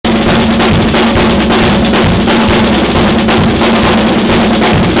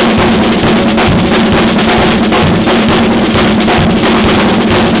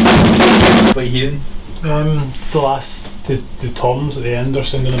What are you hearing? The toms at the end are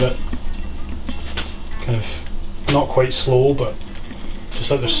sounding a bit kind of not quite slow, but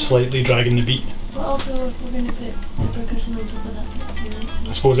just like they're slightly dragging the beat. But also, if we're going to put the percussion on top of that, you know,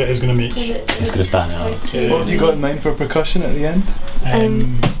 I suppose it is going to make. It's going to fan it out. What have you got in mind for percussion at the end?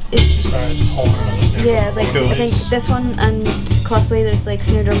 it's Tom or another snare yeah, drum. like Cool. I think this one and Cosplay, there's like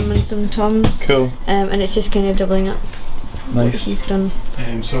snare drum and some toms. Cool. And it's just kind of doubling up what Nice. he's done.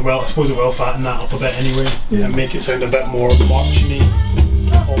 So well, I suppose it will fatten that up a bit anyway, and make it sound a bit more marching-y,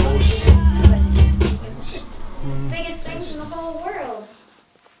 almost. Biggest things in the whole world.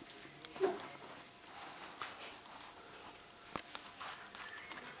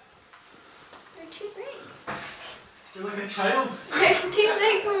 They're too big. You're like a child. They're too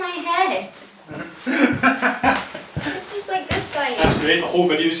big for my head. It's just like this size. That's great. The whole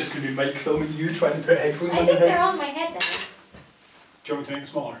video is just going to be Mike filming you trying to put headphones I on think your they're head. on my head now. Do you want me to make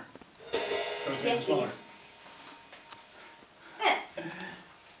it smaller? Do you want me to make Yes, it smaller? please.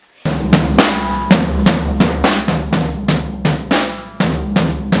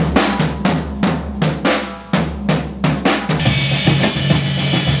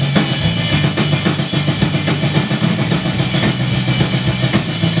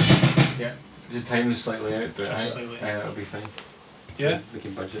 Yeah, just time is slightly out, but Just slightly out. it'll be fine. Yeah? We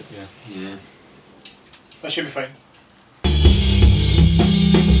can budget, yeah. Yeah. That should be fine.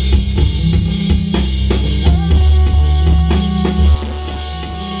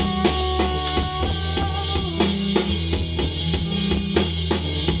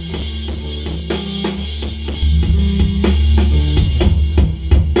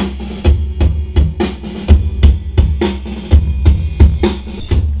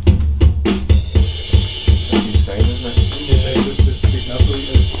 It's fine, isn't it? Yeah, just speeding up a wee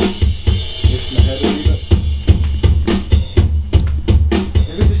bit. Loosen my head a wee bit.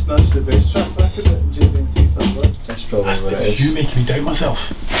 Maybe just nudge the bass track back a bit and JB and see if that works. That's probably That's what it is. you making me doubt myself.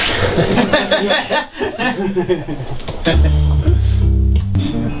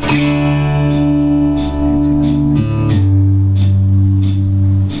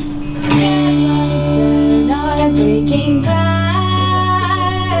 Breaking backs,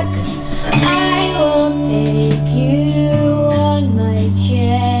 I will take you on my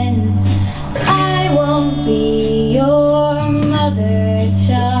chin. I won't be your mother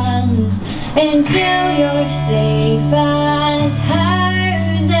tongue until you're safe as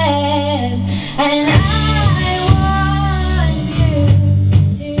hers is. And I want you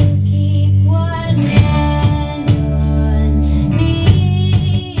to keep one hand on me.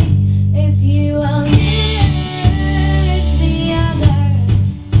 If you will use the other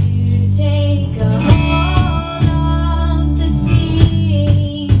to take a hold of the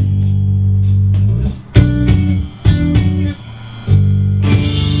sea.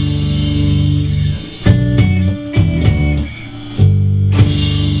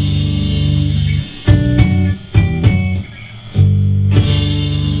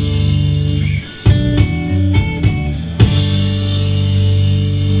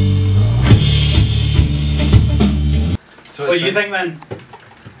 So What do you think then?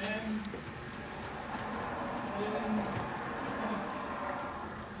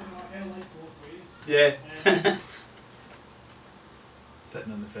 Yeah.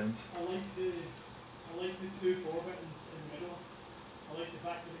 Sitting on the fence. I like the two four buttons in the middle. I like the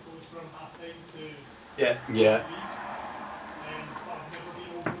fact that it goes from half time to Yeah. but I've never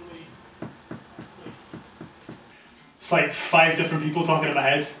been overly it's like 5 different people talking in my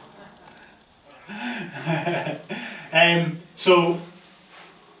head. So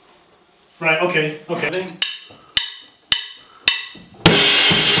right, okay.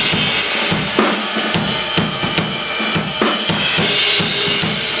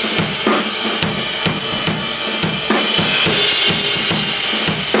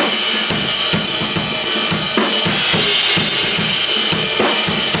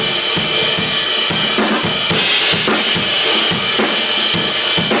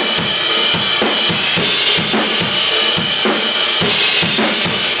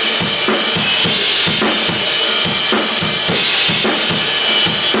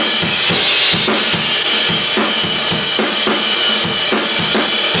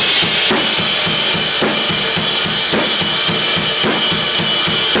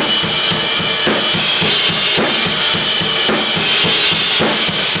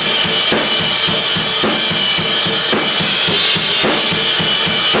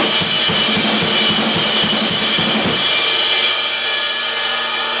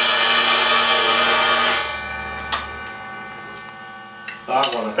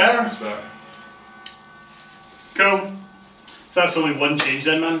 So that's only one change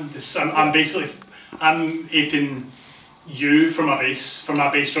then, man. I'm basically aping you for my bass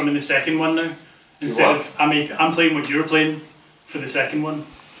drum in the second one now. Instead of I'm playing what you're playing for the second one.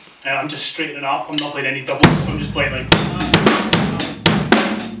 I'm just straightening up. I'm not playing any doubles. So I'm just playing like.